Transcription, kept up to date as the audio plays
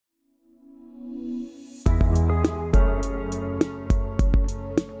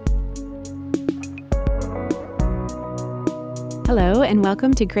Hello, and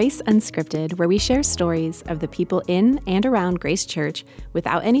welcome to Grace Unscripted, where we share stories of the people in and around Grace Church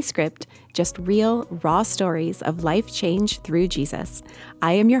without any script, just real, raw stories of life change through Jesus.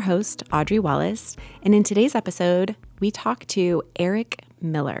 I am your host, Audrey Wallace, and in today's episode, we talk to Eric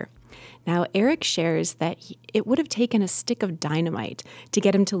Miller. Now, Eric shares that it would have taken a stick of dynamite to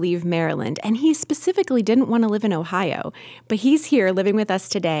get him to leave Maryland, and he specifically didn't want to live in Ohio, but he's here living with us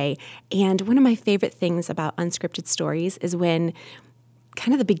today. And one of my favorite things about unscripted stories is when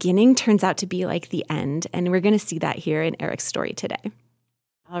kind of the beginning turns out to be like the end, and we're going to see that here in Eric's story today.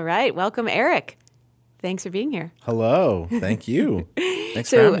 All right, welcome, Eric. Thanks for being here. Hello. Thank you. Thanks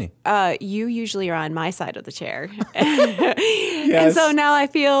for having me. You usually are on my side of the chair. Yes. And so now I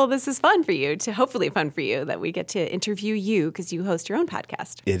feel this is hopefully fun for you, that we get to interview you because you host your own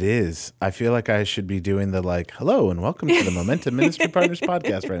podcast. It is. I feel like I should be doing the hello and welcome to the Momentum Ministry Partners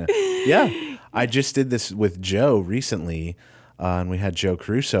podcast right now. Yeah. I just did this with Joe recently, and we had Joe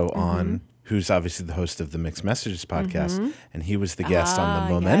Caruso on, who's obviously the host of the Mixed Messages podcast, and he was the guest on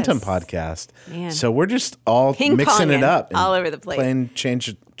the Momentum podcast. Man. So we're just all mixing it up. All over the place. Playing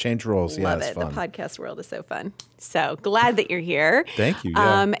change roles. Love it. Fun. The podcast world is so fun. So glad that you're here. Thank you.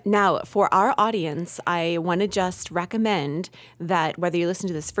 Yeah. Now, for our audience, I want to just recommend that whether you listen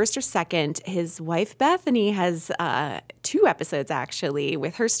to this first or second, his wife Bethany has 2 episodes actually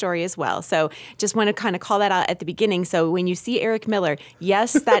with her story as well. So just want to kind of call that out at the beginning. So when you see Eric Miller,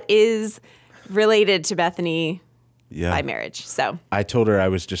 yes, that is related to Bethany by marriage. So I told her I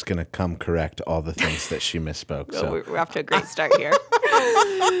was just going to come correct all the things that she misspoke. So we're off to a great start here.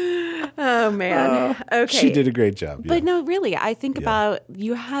 Oh, man. Okay. She did a great job. But no, really, I think about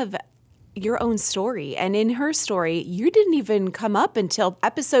you have your own story. And in her story, you didn't even come up until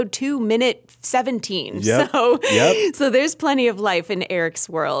episode 2, minute 17. Yep. So there's plenty of life in Eric's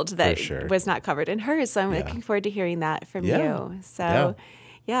world that was not covered in hers. So I'm looking forward to hearing that from you. So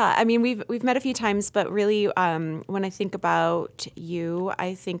yeah, I mean, we've met a few times, but really, when I think about you,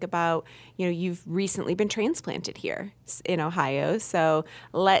 I think about, you've recently been transplanted here in Ohio. So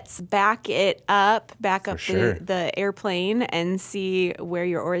let's back up the airplane and see where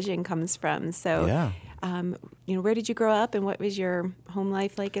your origin comes from. So, where did you grow up, and what was your home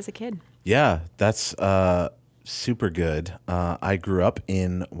life like as a kid? Yeah, that's super good. I grew up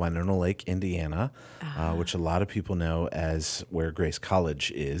in Winona Lake, Indiana, which a lot of people know as where Grace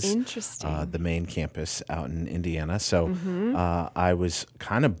College is. Interesting. The main campus out in Indiana. So I was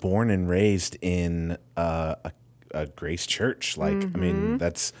kind of born and raised in a Grace church. I mean,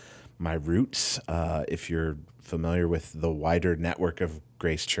 that's my roots. If you're familiar with the wider network of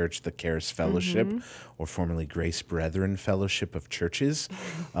Grace Church, the Charis Fellowship, or formerly Grace Brethren Fellowship of Churches.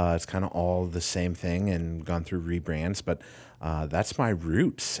 It's kind of all the same thing and gone through rebrands, but that's my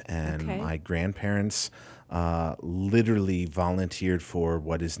roots. And my grandparents literally volunteered for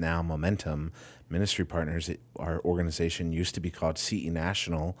what is now Momentum Ministry Partners. Our organization used to be called CE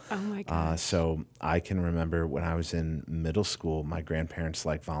National. Oh my gosh. So I can remember when I was in middle school, my grandparents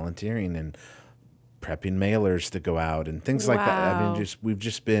liked volunteering and prepping mailers to go out and things like that. I mean, we've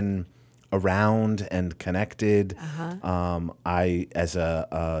just been around and connected. I, as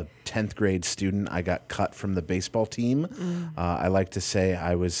a 10th grade student, I got cut from the baseball team. I like to say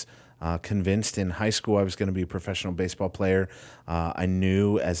I was convinced in high school I was going to be a professional baseball player. I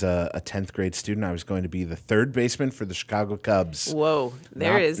knew as a 10th grade student I was going to be the third baseman for the Chicago Cubs. Whoa,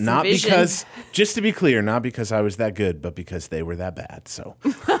 there is not vision. Because, just to be clear, not because I was that good, but because they were that bad. So.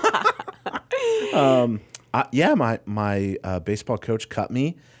 My baseball coach cut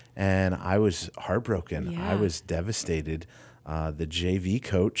me, and I was heartbroken. Yeah. I was devastated. The JV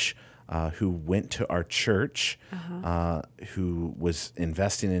coach, who went to our church, who was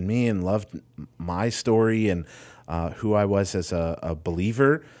investing in me and loved my story and who I was as a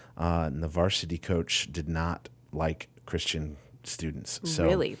believer, and the varsity coach did not like Christian students. So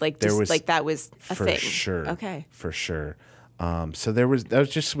really, that was a thing. For sure. Okay, for sure. So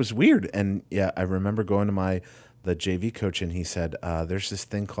that was weird. And I remember going to the JV coach, and he said, there's this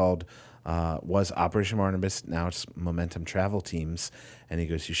thing called, was Operation Barnabas, now it's Momentum Travel Teams. And he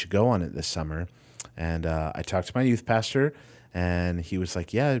goes, you should go on it this summer. And I talked to my youth pastor, and he was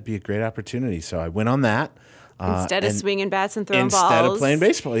like, yeah, it'd be a great opportunity. So I went on that. Instead of swinging bats and throwing balls. Instead of playing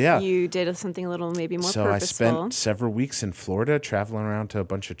baseball, you did something a little maybe more purposeful. So I spent several weeks in Florida traveling around to a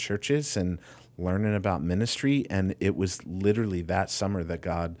bunch of churches and learning about ministry, and it was literally that summer that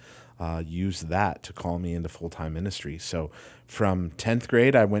God used that to call me into full-time ministry. So from 10th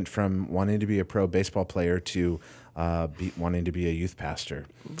grade, I went from wanting to be a pro baseball player to wanting to be a youth pastor.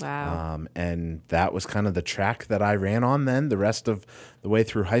 Wow. And that was kind of the track that I ran on then the rest of the way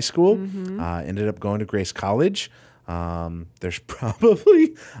through high school. Ended up going to Grace College. There's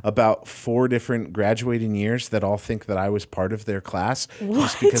probably about 4 different graduating years that all think that I was part of their class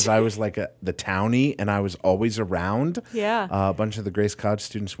just because I was like the townie and I was always around. Yeah. A bunch of the Grace College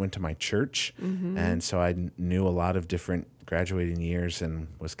students went to my church, and so I knew a lot of different graduating years and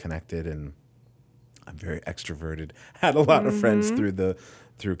was connected, and I'm very extroverted. Had a lot of friends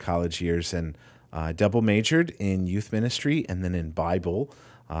through college years, and I double majored in youth ministry and then in Bible.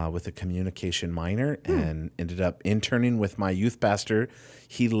 With a communication minor, and ended up interning with my youth pastor.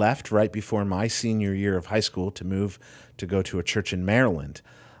 He left right before my senior year of high school to go to a church in Maryland.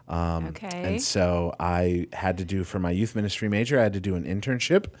 And so I had to do, for my youth ministry major, I had to do an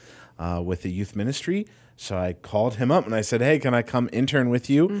internship with the youth ministry. So I called him up and I said, hey, can I come intern with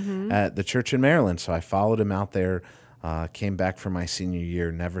you at the church in Maryland? So I followed him out there, came back for my senior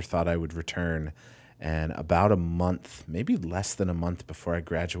year, never thought I would return. And about a month, maybe less than a month before I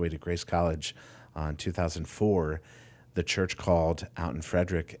graduated Grace College in 2004, the church called out in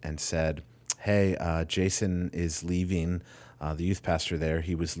Frederick and said, hey, Jason is leaving, the youth pastor there.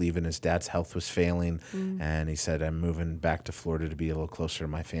 He was leaving. His dad's health was failing. And he said, I'm moving back to Florida to be a little closer to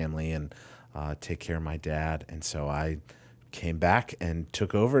my family and take care of my dad. And so I came back and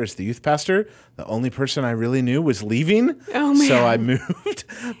took over as the youth pastor. The only person I really knew was leaving. Oh, man. So I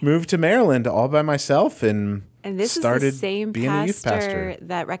moved to Maryland all by myself and this started is the same being a youth pastor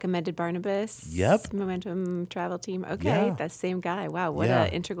that recommended Barnabas. Yep. Momentum travel team. Okay, Yeah. that same guy. Wow, what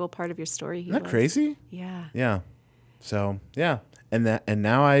an integral part of your story he Isn't that was. crazy? Yeah. Yeah. So, yeah. And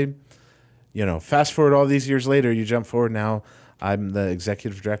now I, fast forward all these years later, you jump forward now, I'm the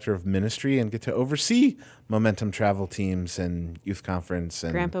executive director of ministry and get to oversee Momentum travel teams and youth conference.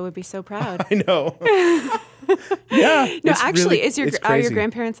 And Grandpa would be so proud. I know. Yeah. No, actually, are your crazy.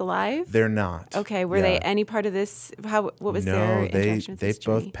 grandparents alive? They're not. Okay. Were they any part of this? What was their interaction with they this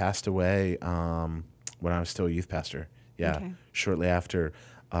both journey? passed away when I was still a youth pastor. Yeah. Okay. Shortly after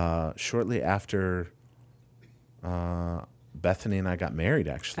Bethany and I got married,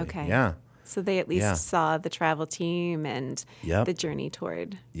 actually. Okay. Yeah. So they at least saw the travel team and the journey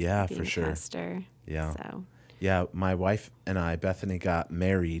toward being for a sure. pastor. Yeah. So. Yeah, my wife and I, Bethany, got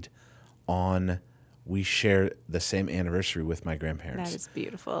married we share the same anniversary with my grandparents. That is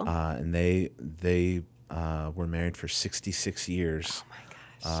beautiful. And they were married for 66 years. Oh my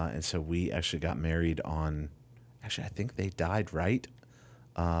gosh. And so we actually got married I think they died right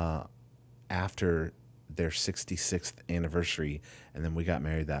after their 66th anniversary, and then we got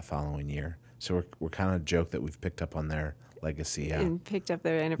married that following year. So we're kind of joke that we've picked up on their legacy. Yeah. And picked up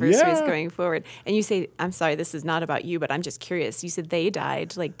their anniversaries Yeah. going forward. And you say, I'm sorry, this is not about you, but I'm just curious. You said they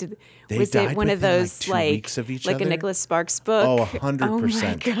died. Like, was it one of within, those 2 weeks of each like other? a Nicholas Sparks book? Oh, 100%. Oh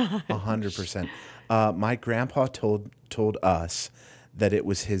my God. 100%. My grandpa told us that it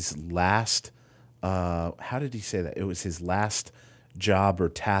was his last, how did he say that? It was his last job or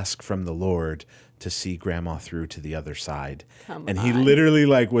task from the Lord to see grandma through to the other side. He literally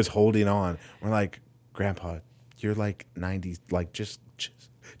was holding on. We're like, Grandpa, you're 90,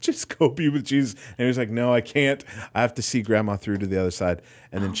 just go be with Jesus. And he was like, no, I can't. I have to see grandma through to the other side.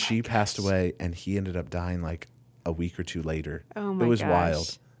 And then she passed away, and he ended up dying a week or two later. Oh my It was gosh.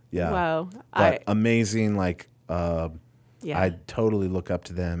 wild. Yeah. Wow. But amazing. Yeah. I totally look up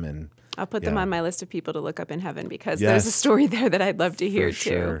to them, and I'll put them on my list of people to look up in heaven because Yes. there's a story there that I'd love to hear For too.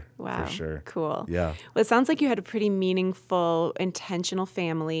 sure. Wow. For sure. Cool. Yeah. Well, it sounds like you had a pretty meaningful, intentional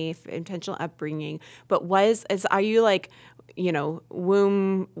family, intentional upbringing. But are you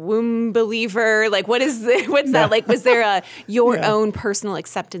womb believer? What's that like? Was there your own personal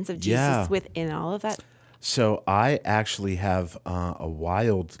acceptance of Jesus within all of that? So I actually have a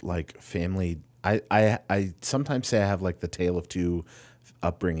wild family. I sometimes say I have the tale of two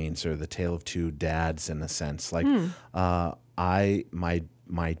upbringings or the tale of two dads in a sense. My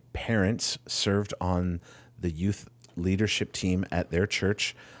parents served on the youth leadership team at their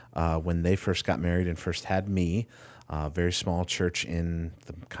church when they first got married and first had me. Very small church in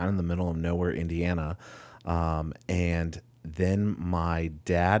the middle of nowhere, Indiana, and then my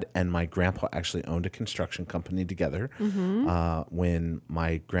dad and my grandpa actually owned a construction company together. When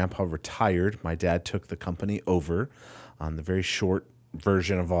my grandpa retired, my dad took the company over. The very short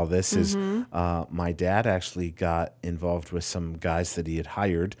version of all this is my dad actually got involved with some guys that he had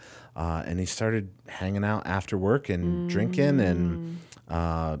hired, and he started hanging out after work and drinking, and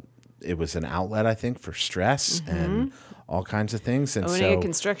it was an outlet, I think, for stress and all kinds of things. And Owning a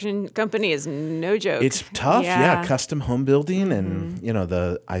construction company is no joke. It's tough, custom home building, and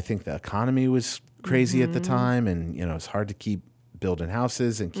I think the economy was crazy at the time, and it's hard to keep building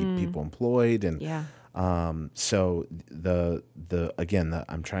houses and keep people employed, and so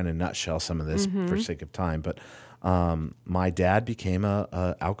I'm trying to nutshell some of this for sake of time, but my dad became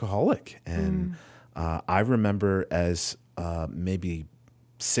a alcoholic. And I remember as maybe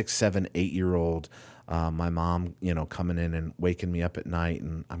 6, 7, 8-year-old, my mom, coming in and waking me up at night,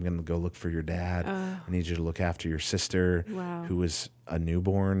 and I'm going to go look for your dad. I need you to look after your sister, Wow. who was a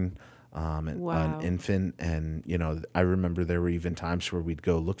newborn, Wow. an infant. And, I remember there were even times where we'd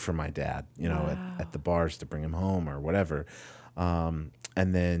go look for my dad, at the bars to bring him home or whatever. And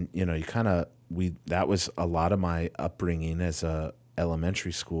then, that was a lot of my upbringing as a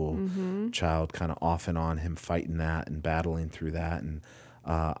elementary school child, kind of off and on, him fighting that and battling through that. And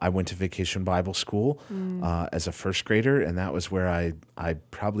I went to Vacation Bible School as a first grader, and that was where I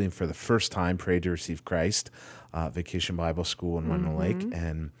probably for the first time prayed to receive Christ, Vacation Bible School in Winona Lake.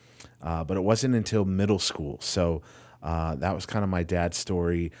 And but it wasn't until middle school. So that was kind of my dad's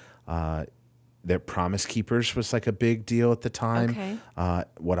story. That Promise Keepers was like a big deal at the time. Okay.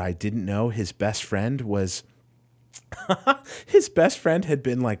 What I didn't know, his best friend was... his best friend had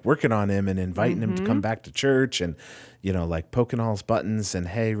been like working on him and inviting him to come back to church, and like poking all his buttons and,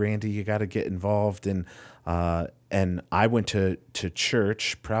 hey, Randy, you got to get involved. And I went to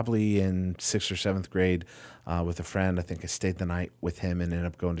church probably in 6th or 7th grade with a friend. I think I stayed the night with him and ended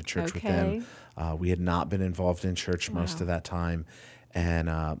up going to church with him. We had not been involved in church most of that time. And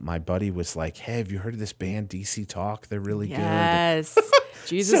my buddy was like, hey, have you heard of this band DC Talk? They're really good. Yes.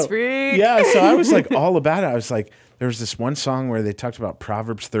 Jesus freak. Yeah, so I was like all about it. I was like, there was this one song where they talked about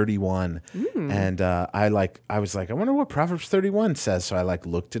Proverbs 31. And I was like, I wonder what Proverbs 31 says. So I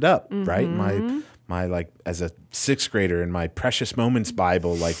looked it up, right? My as a 6th grader in my Precious Moments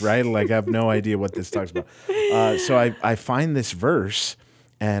Bible, right? I have no idea what this talks about. So I find this verse,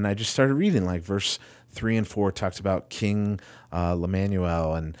 and I just started reading. Verse 3 and 4 talks about King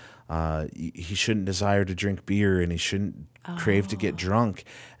Lemuel, and he shouldn't desire to drink beer, and he shouldn't crave to get drunk.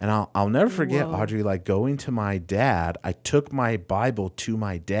 And I'll never forget, Audrey, going to my dad. I took my Bible to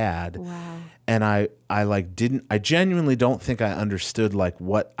my dad. Wow. And I genuinely don't think I understood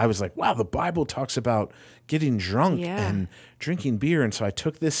what I was like, wow, the Bible talks about getting drunk and drinking beer. And so I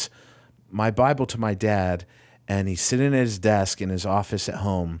took my Bible to my dad, and he's sitting at his desk in his office at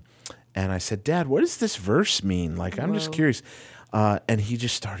home. And I said, Dad, what does this verse mean? I'm just curious. And he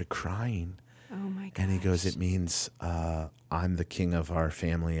just started crying. Oh my gosh. And he goes, it means I'm the king of our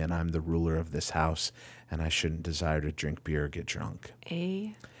family, and I'm the ruler of this house, and I shouldn't desire to drink beer or get drunk.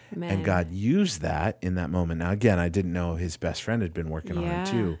 Amen. And God used that in that moment. Now, again, I didn't know his best friend had been working on him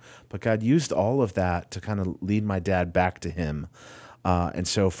too, but God used all of that to kind of lead my dad back to him. And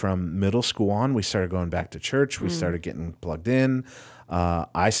so from middle school on, we started going back to church. We started getting plugged in.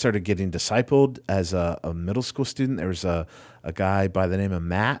 I started getting discipled as a middle school student. There was a guy by the name of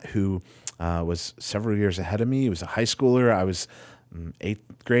Matt who was several years ahead of me. He was a high schooler. I was 8th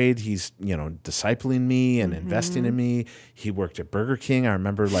grade. He's, discipling me and investing in me. He worked at Burger King. I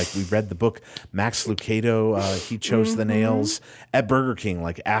remember we read the book Max Lucado. He chose the nails at Burger King,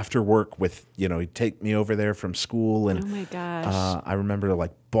 after work with, he'd take me over there from school. And oh my gosh. I remember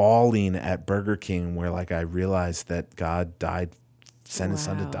bawling at Burger King where I realized that God sent his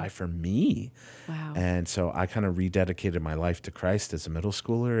son to die for me. Wow. And so I kind of rededicated my life to Christ as a middle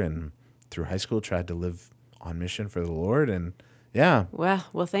schooler, and through high school tried to live on mission for the Lord. And yeah.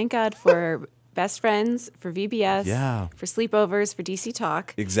 Well, thank God for best friends, for VBS, for sleepovers, for DC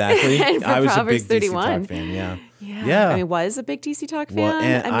Talk. Exactly. And for I was Proverbs a big 31. DC Talk fan, Yeah. I mean, was a big DC Talk fan. Well,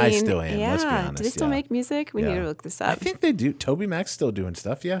 and I still am, let's be Yeah. honest. Do they still make music? We need to look this up. I think they do. Toby Mac's still doing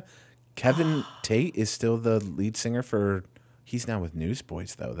stuff, yeah. Kevin Tate is still the lead singer for... He's now with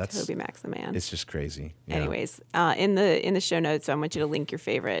Newsboys, though. That's Toby Mac's the man. It's just crazy. Yeah. Anyways, in the show notes, I want you to link your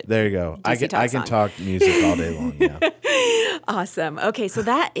favorite. There you go. I can song. talk music all day long. Yeah. Awesome. Okay, so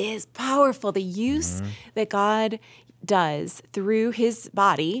that is powerful. The use that God does through his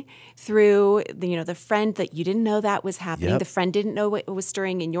body, through the friend that you didn't know that was happening. Yep. The friend didn't know what was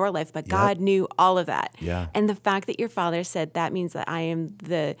stirring in your life, but God knew all of that. Yeah. And the fact that your father said that means that I am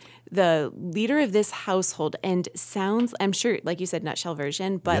the leader of this household, and sounds, I'm sure, like you said, nutshell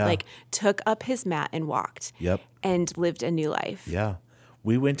version, but took up his mat and walked. Yep. And lived a new life. Yeah.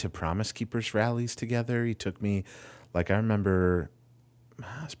 We went to Promise Keepers rallies together. He took me, I remember, it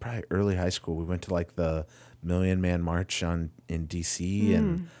was probably early high school. We went to the Million Man March in DC,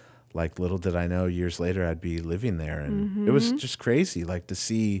 and little did I know, years later I'd be living there, and it was just crazy, to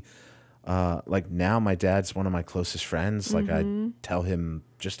see. Now my dad's one of my closest friends. I tell him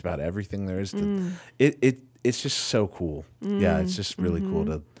just about everything there is. It's just so cool. Yeah, it's just really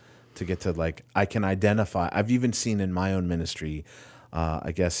cool to get to I can identify. I've even seen in my own ministry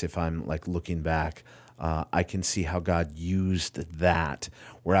I guess if I'm like looking back, I can see how God used that,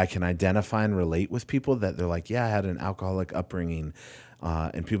 where I can identify and relate with people that they're like, yeah, I had an alcoholic upbringing.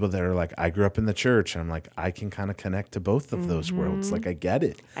 And people that are like, I grew up in the church. And I'm like, I can kind of connect to both of those worlds. Like, I get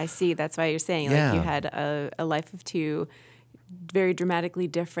it. I see. That's why you're saying Yeah. like you had a life of two very dramatically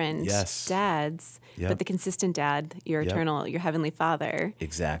different Yes. dads, Yep. but the consistent dad, your Yep. eternal, your heavenly Father,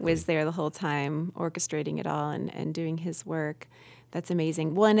 Exactly. was there the whole time, orchestrating it all and doing his work. That's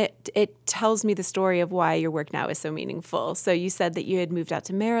amazing. Well, and it tells me the story of why your work now is so meaningful. So you said that you had moved out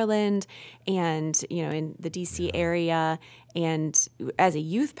to Maryland and, in the DC area, and as a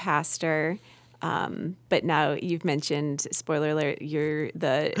youth pastor, but now you've mentioned, spoiler alert, you're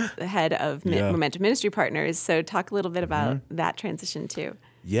the head of Momentum Ministry Partners. So talk a little bit about that transition too.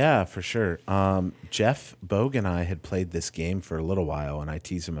 Yeah, for sure. Jeff Bogue and I had played this game for a little while, and I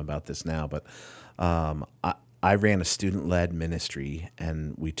tease him about this now, but I ran a student-led ministry,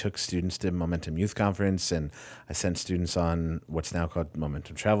 and we took students to Momentum Youth Conference, and I sent students on what's now called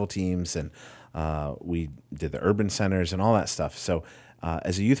Momentum Travel Teams, and we did the urban centers and all that stuff. So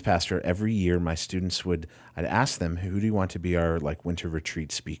as a youth pastor, every year my students I'd ask them, who do you want to be our like winter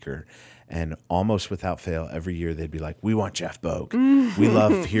retreat speaker? And almost without fail, every year they'd be like, we want Jeff Bogue. We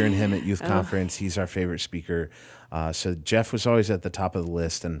love hearing him at youth conference. He's our favorite speaker. So Jeff was always at the top of the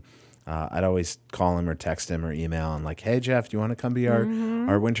list, and I'd always call him or text him or email and like, hey, Jeff, do you want to come be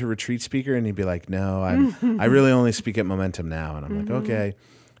our winter retreat speaker? And he'd be like, no, I really only speak at Momentum now. And I'm like, okay,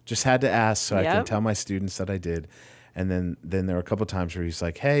 just had to ask so I can tell my students that I did. And then there were a couple of times where he's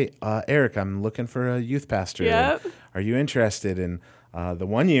like, hey, Eric, I'm looking for a youth pastor. Yep. Are you interested? And the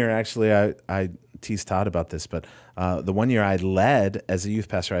one year, actually, I teased Todd about this, but the one year I led, as a youth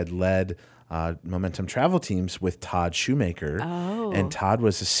pastor, I'd led Momentum Travel Teams with Todd Shoemaker. Oh. And Todd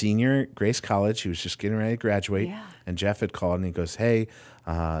was a senior at Grace College. He was just getting ready to graduate. Yeah. And Jeff had called and he goes, hey,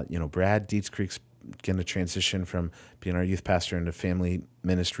 Brad Dietz Creek's going to transition from being our youth pastor into family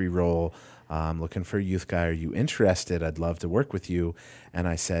ministry role. I'm looking for a youth guy. Are you interested? I'd love to work with you. And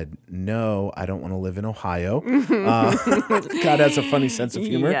I said, no, I don't want to live in Ohio. God has a funny sense of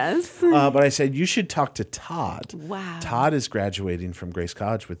humor. Yes. But I said, you should talk to Todd. Wow. Todd is graduating from Grace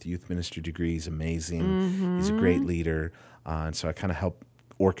College with youth ministry degree. He's amazing. He's a great leader. And so I kind of helped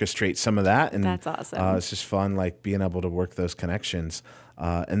orchestrate some of that. And that's awesome. It's just fun, like being able to work those connections.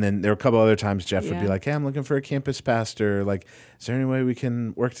 And then there were a couple other times Jeff would be like, hey, I'm looking for a campus pastor. Like, is there any way we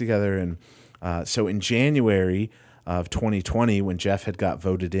can work together? And so in January of 2020, when Jeff had got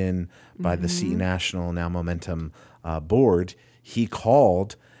voted in by the CE National, now Momentum board, he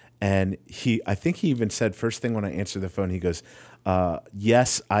called and I think he even said first thing when I answered the phone, he goes,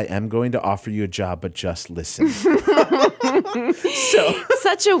 yes, I am going to offer you a job, but just listen. So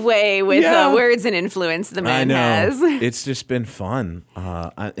such a way with words and influence the man has. It's just been fun.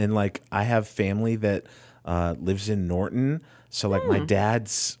 And like I have family that lives in Norton. So like my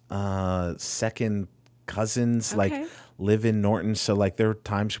dad's second cousins like live in Norton. So like there were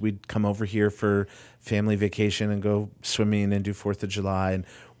times we'd come over here for family vacation and go swimming and do 4th of July. And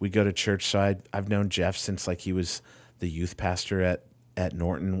we'd go to church. So I've known Jeff since like he was the youth pastor at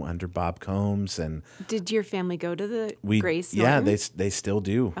Norton under Bob Combs. And did your family go to the Grace Norton? Yeah, they still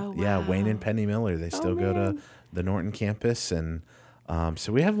do. Oh, wow. Yeah, Wayne and Penny Miller, they still go to the Norton campus. And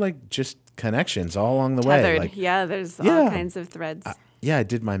so we have like just connections all along the way. Like, there's all kinds of threads. I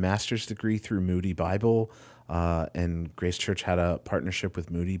did my master's degree through Moody Bible, and Grace Church had a partnership with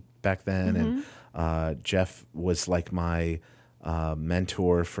Moody back then. And Jeff was like my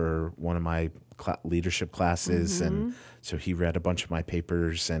mentor for one of my leadership classes. And so he read a bunch of my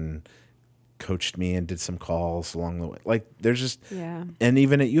papers and coached me and did some calls along the way. Like there's just, and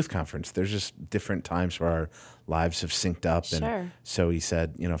even at youth conference, there's just different times where our lives have synced up. Sure. And so he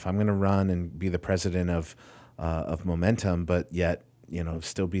said, if I'm going to run and be the president of Momentum, but yet,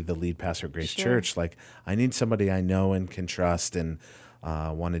 still be the lead pastor at Grace Church, like I need somebody I know and can trust and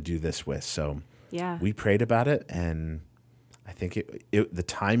want to do this with. So we prayed about it, and I think the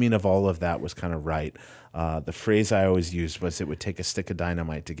timing of all of that was kind of right. The phrase I always used was it would take a stick of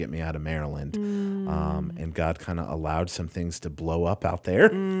dynamite to get me out of Maryland. And God kind of allowed some things to blow up out there.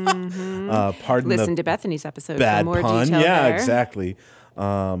 Listen to Bethany's episode bad for more pun. detail Yeah, there. exactly.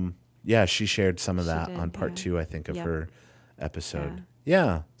 She shared some of that on part 2, I think, of her episode.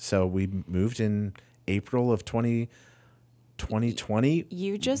 Yeah. So we moved in April of 2020.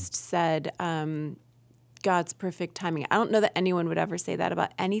 You just said God's perfect timing. I don't know that anyone would ever say that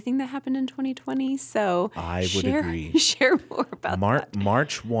about anything that happened in 2020. So I would agree. Share more about that.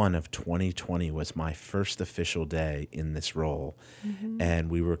 March 1 of 2020 was my first official day in this role. And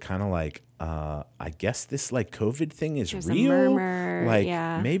we were kind of like, I guess this like COVID thing is There's real. a murmur.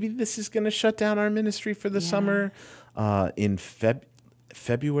 Like maybe this is going to shut down our ministry for the summer. In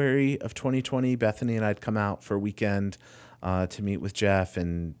February of 2020, Bethany and I'd come out for a weekend to meet with Jeff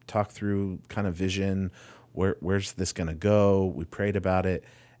and talk through kind of vision. Where's this going to go? We prayed about it,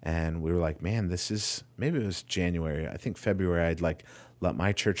 and we were like, man, maybe it was January. I think February I'd like let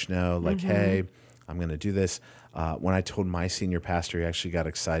my church know, like, hey, I'm going to do this. When I told my senior pastor, he actually got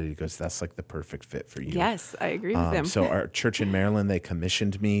excited. He goes, that's like the perfect fit for you. Yes, I agree with him. So our church in Maryland, they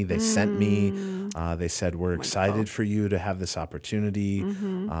commissioned me. They sent me. They said, we're excited for you to have this opportunity.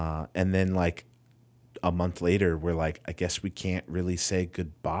 And then like a month later, we're like, I guess we can't really say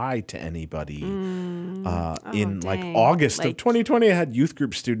goodbye to anybody. Like August of 2020, I had youth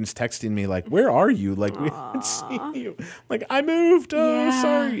group students texting me like, where are you? Like, we haven't seen you. Like, I moved. Oh,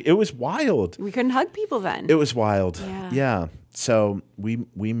 sorry. It was wild. We couldn't hug people then. It was wild. Yeah. So we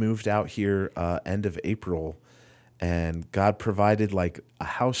moved out here end of April, and God provided like a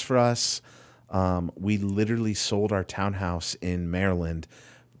house for us. We literally sold our townhouse in Maryland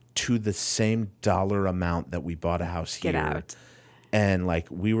to the same dollar amount that we bought a house here. Get out. And like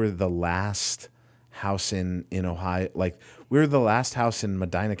we were the last house in Ohio. Like we were the last house in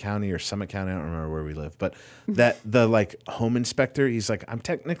Medina County or Summit County. I don't remember where we live, but that the like home inspector, he's like, I'm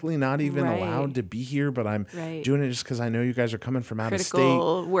technically not even allowed to be here, but I'm doing it just because I know you guys are coming from out of state.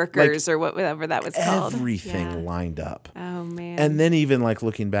 Critical workers or whatever that was called. Everything lined up. Oh man. And then even like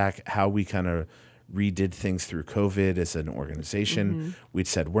looking back, how we kind of redid things through COVID as an organization. We'd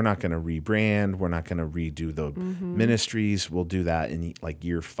said, we're not going to rebrand. We're not going to redo the ministries. We'll do that in like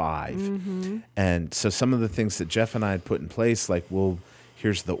year 5. And so some of the things that Jeff and I had put in place, like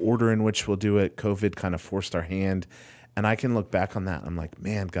here's the order in which we'll do it. COVID kind of forced our hand. And I can look back on that and I'm like,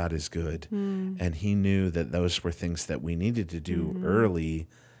 man, God is good. And he knew that those were things that we needed to do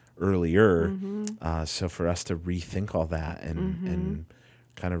earlier. So for us to rethink all that and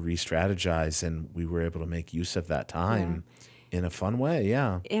kind of re-strategize, and we were able to make use of that time in a fun way.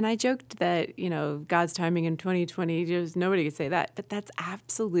 And I joked that, God's timing in 2020, just nobody could say that, but that's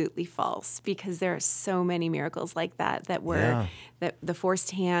absolutely false, because there are so many miracles like that were that the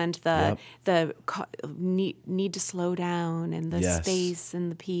forced hand, the need to slow down, and the space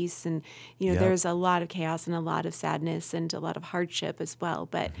and the peace, and there's a lot of chaos and a lot of sadness and a lot of hardship as well,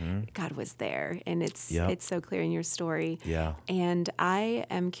 but God was there, and it's so clear in your story. And I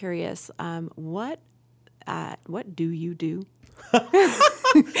am curious, what do you do?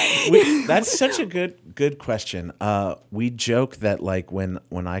 That's such a good question. We joke that like when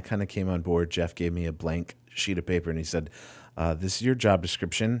I kind of came on board, Jeff gave me a blank sheet of paper and he said, this is your job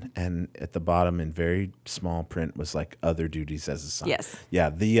description. And at the bottom in very small print was like other duties as a son. Yes.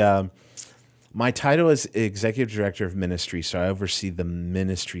 Yeah. My title is Executive Director of Ministry, so I oversee the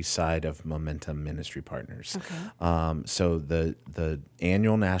ministry side of Momentum Ministry Partners. Okay. So the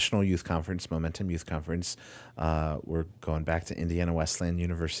annual National Youth Conference, Momentum Youth Conference, we're going back to Indiana Wesleyan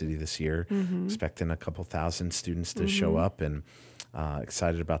University this year, expecting a couple thousand students to show up, and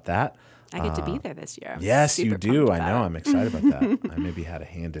excited about that. I get to be there this year. Yes, you do. I know. I'm excited about that. I maybe had a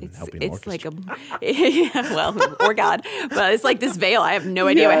hand in helping orchestra. Or God. But it's like this veil. I have no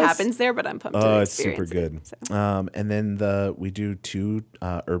idea what happens there, but I'm pumped to experience it's super good. So. And then we do 2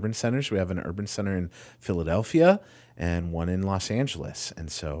 urban centers. We have an urban center in Philadelphia and one in Los Angeles. And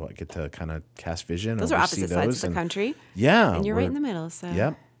so I get to kind of cast vision. Those are opposite sides of the country. Yeah. And you're right in the middle. So.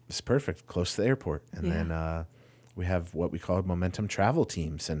 Yep. It's perfect. Close to the airport. And then we have what we call Momentum travel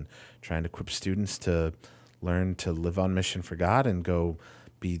teams, and trying to equip students to learn to live on mission for God and go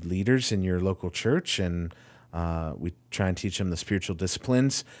be leaders in your local church. And we try and teach them the spiritual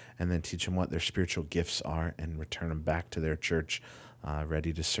disciplines, and then teach them what their spiritual gifts are, and return them back to their church,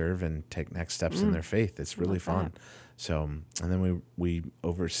 ready to serve and take next steps in their faith. It's really fun. So, and then we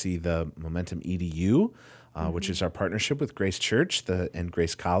oversee the Momentum EDU, which is our partnership with Grace Church and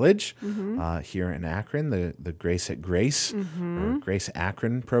Grace College here in Akron, the Grace at Grace or Grace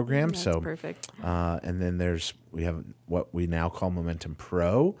Akron program. That's perfect. And then we have what we now call Momentum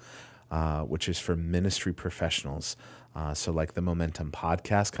Pro, which is for ministry professionals. So like the Momentum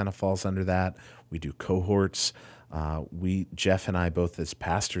podcast kind of falls under that. We do cohorts. Jeff and I both as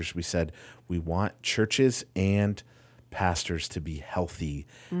pastors, we said we want churches and pastors to be healthy,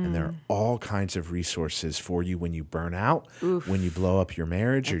 and there are all kinds of resources for you when you burn out, when you blow up your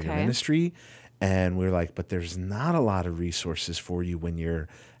marriage or your ministry. And we're like, but there's not a lot of resources for you when you're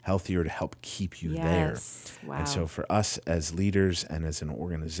healthier to help keep you Yes. there. Wow. And so for us as leaders and as an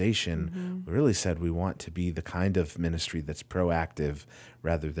organization, we really said we want to be the kind of ministry that's proactive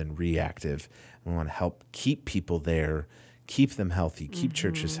rather than reactive. We want to help keep people there, keep them healthy, keep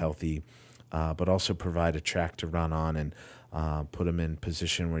churches healthy, but also provide a track to run on and put them in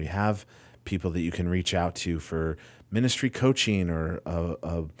position where you have people that you can reach out to for ministry coaching or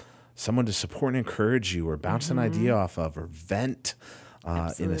someone to support and encourage you or bounce an idea off of or vent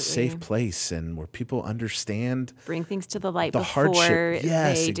in a safe place and where people understand. Bring things to the light the before hardship.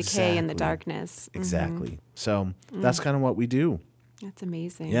 Yes, they decay in the exactly. darkness. Exactly. So that's kind of what we do. That's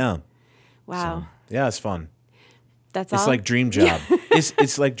amazing. Yeah. Wow. So, yeah, it's fun. That's It's all. like dream job.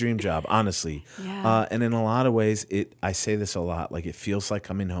 It's like dream job, honestly. Yeah. And in a lot of ways, I say this a lot. Like it feels like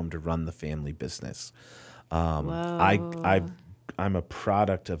coming home to run the family business. Whoa. I'm a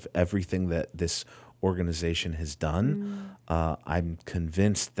product of everything that this organization has done. I'm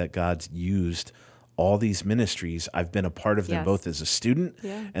convinced that God's used all these ministries. I've been a part of them Yes. both as a student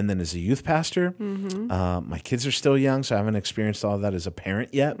and then as a youth pastor. My kids are still young, so I haven't experienced all of that as a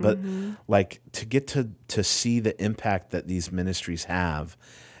parent yet. But like to get to see the impact that these ministries have,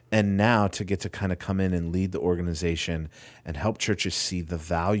 and now to get to kind of come in and lead the organization and help churches see the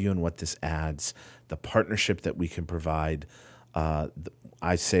value in what this adds, the partnership that we can provide.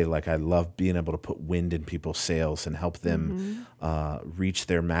 I say, like, I love being able to put wind in people's sails and help them reach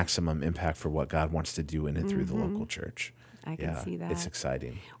their maximum impact for what God wants to do in and through the local church. I can see that. It's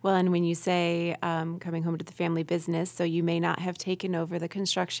exciting. Well, and when you say coming home to the family business, so you may not have taken over the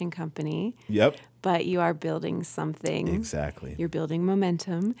construction company. Yep. But you are building something. Exactly. You're building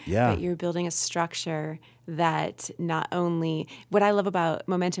momentum. Yeah. But you're building a structure that not only, what I love about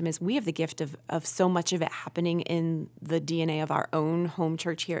momentum is we have the gift of so much of it happening in the DNA of our own home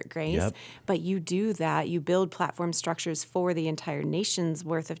church here at Grace. Yep. But you do that. You build platform structures for the entire nation's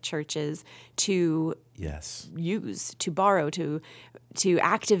worth of churches to use, to borrow, to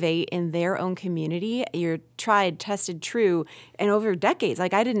activate in their own community. You're tried, tested, true, and over decades.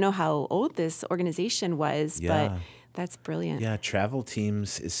 Like, I didn't know how old this organization was, but that's brilliant. Yeah, Travel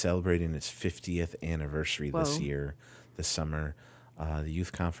Teams is celebrating its 50th anniversary this year, this summer. The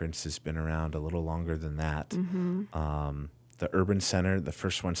youth conference has been around a little longer than that. The Urban Center, the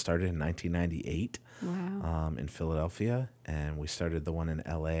first one started in 1998 in Philadelphia, and we started the one in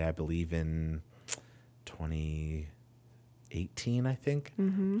LA, I believe, in 2018, I think.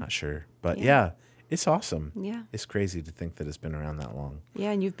 Not sure. But yeah, it's awesome. Yeah. It's crazy to think that it's been around that long.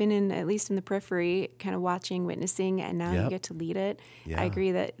 Yeah, and you've been in, at least in the periphery, kind of watching, witnessing, and now you get to lead it. Yeah. I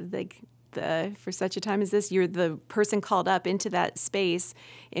agree that for such a time as this, you're the person called up into that space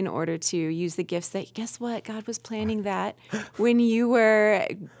in order to use the gifts that, guess what? God was planning that when you were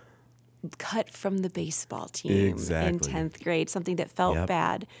cut from the baseball team in 10th grade. Something that felt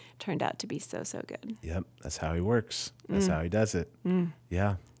bad turned out to be so, so good. Yep, that's how he works. That's how he does it.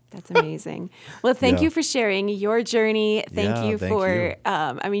 Yeah. That's amazing. Well, thank you for sharing your journey. Thank you for,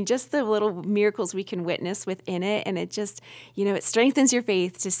 just the little miracles we can witness within it. And it just, it strengthens your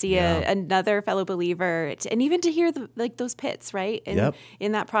faith to see another fellow believer and even to hear those pits, right? And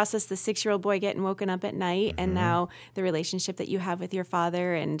in that process, the 6-year-old boy getting woken up at night and now the relationship that you have with your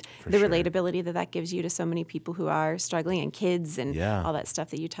father and relatability that gives you to so many people who are struggling and kids and all that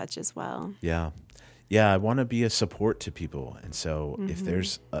stuff that you touch as well. Yeah. Yeah, I want to be a support to people, and so if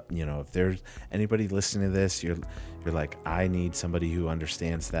there's, if there's anybody listening to this, you're like, I need somebody who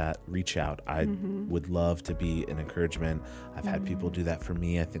understands that. Reach out. I would love to be an encouragement. I've had people do that for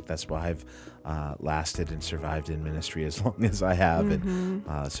me. I think that's why I've lasted and survived in ministry as long as I have. And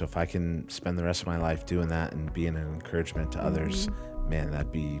so if I can spend the rest of my life doing that and being an encouragement to others, man,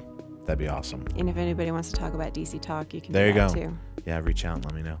 that'd be awesome. And if anybody wants to talk about DC Talk, you can there do that you go. too. Yeah, reach out and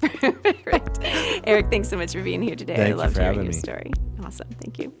let me know. Right. Eric, thanks so much for being here today. Thank I loved you for hearing having your me. story. Awesome.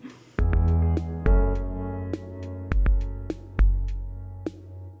 Thank you.